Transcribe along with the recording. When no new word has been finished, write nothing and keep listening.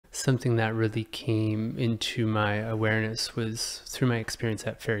something that really came into my awareness was through my experience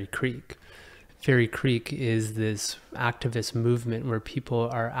at Fairy Creek. Fairy Creek is this activist movement where people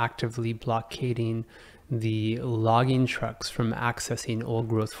are actively blockading the logging trucks from accessing old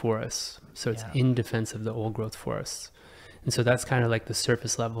growth forests. So it's in defense of the old growth forests. And so that's kind of like the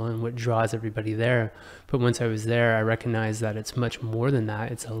surface level and what draws everybody there. But once I was there, I recognized that it's much more than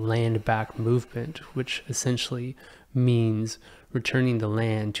that. It's a land back movement, which essentially means returning the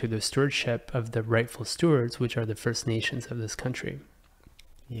land to the stewardship of the rightful stewards, which are the First Nations of this country.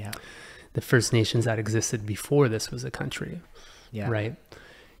 Yeah. The First Nations that existed before this was a country, right?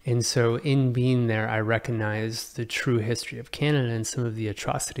 And so in being there, I recognized the true history of Canada and some of the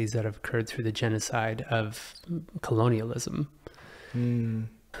atrocities that have occurred through the genocide of colonialism. And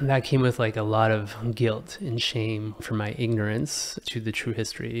that came with like a lot of guilt and shame for my ignorance to the true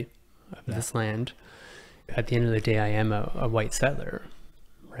history of this land. At the end of the day, I am a white settler,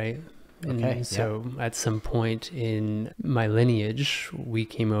 right? And so at some point in my lineage, we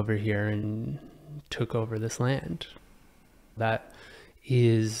came over here and took over this land. That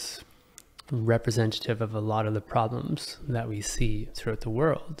is representative of a lot of the problems that we see throughout the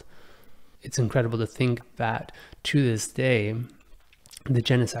world. It's incredible to think that to this day, the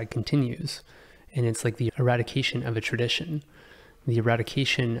genocide continues. And it's like the eradication of a tradition, the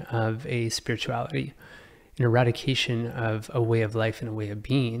eradication of a spirituality, an eradication of a way of life and a way of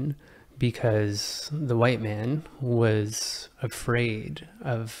being, because the white man was afraid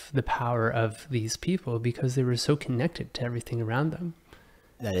of the power of these people because they were so connected to everything around them.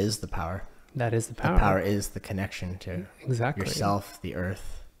 That is the power. That is the power. The power is the connection to yourself, the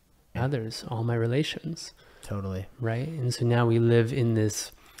earth, others, all my relations. Totally. Right? And so now we live in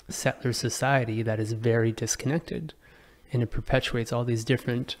this settler society that is very disconnected, and it perpetuates all these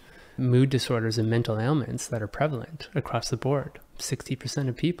different mood disorders and mental ailments that are prevalent across the board. 60%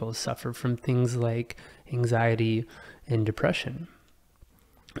 of people suffer from things like anxiety and depression.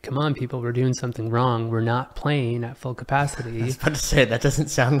 Come on, people, we're doing something wrong. We're not playing at full capacity. I was about to say, that doesn't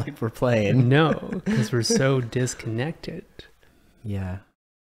sound like we're playing. No, because we're so disconnected. Yeah.